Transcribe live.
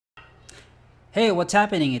Hey, what's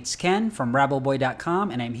happening? It's Ken from rabbleboy.com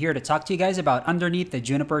and I'm here to talk to you guys about Underneath the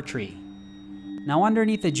Juniper Tree. Now,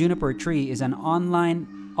 Underneath the Juniper Tree is an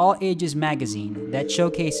online, all-ages magazine that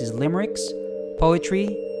showcases limericks,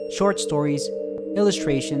 poetry, short stories,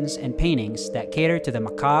 illustrations, and paintings that cater to the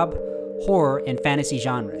macabre, horror, and fantasy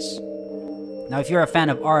genres. Now, if you're a fan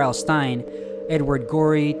of R.L. Stine, Edward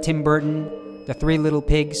Gorey, Tim Burton, The Three Little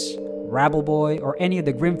Pigs, Rabbleboy, or any of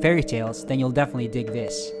the Grimm fairy tales, then you'll definitely dig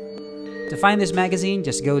this. To find this magazine,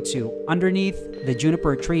 just go to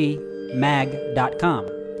underneaththejunipertreemag.com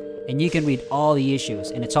and you can read all the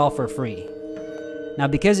issues, and it's all for free. Now,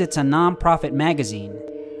 because it's a non-profit magazine,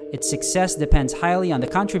 its success depends highly on the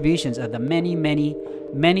contributions of the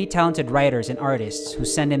many talented writers and artists who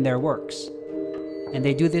send in their works. And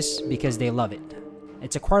they do this because they love it.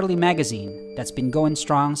 It's a quarterly magazine that's been going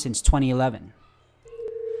strong since 2011.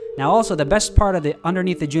 Now, also, the best part of the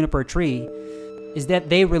Underneath the Juniper Tree is that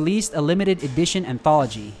they released a limited edition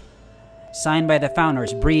anthology signed by the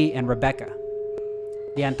founders Bree and Rebecca.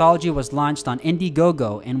 The anthology was launched on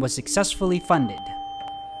Indiegogo and was successfully funded.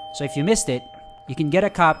 So if you missed it, you can get a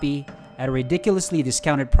copy at a ridiculously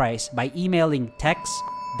discounted price by emailing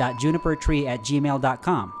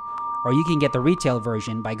text.junipertree@gmail.com, or you can get the retail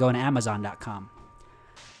version by going to amazon.com.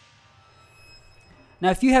 Now,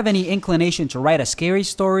 if you have any inclination to write a scary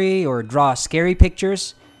story or draw scary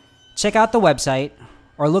pictures, check out the website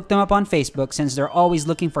or look them up on Facebook, since they're always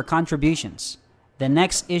looking for contributions. The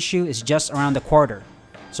next issue is just around the corner,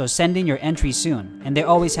 so send in your entry soon, and they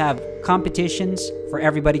always have competitions for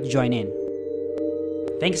everybody to join in.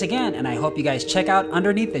 Thanks again, and I hope you guys check out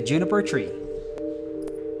Underneath the Juniper Tree.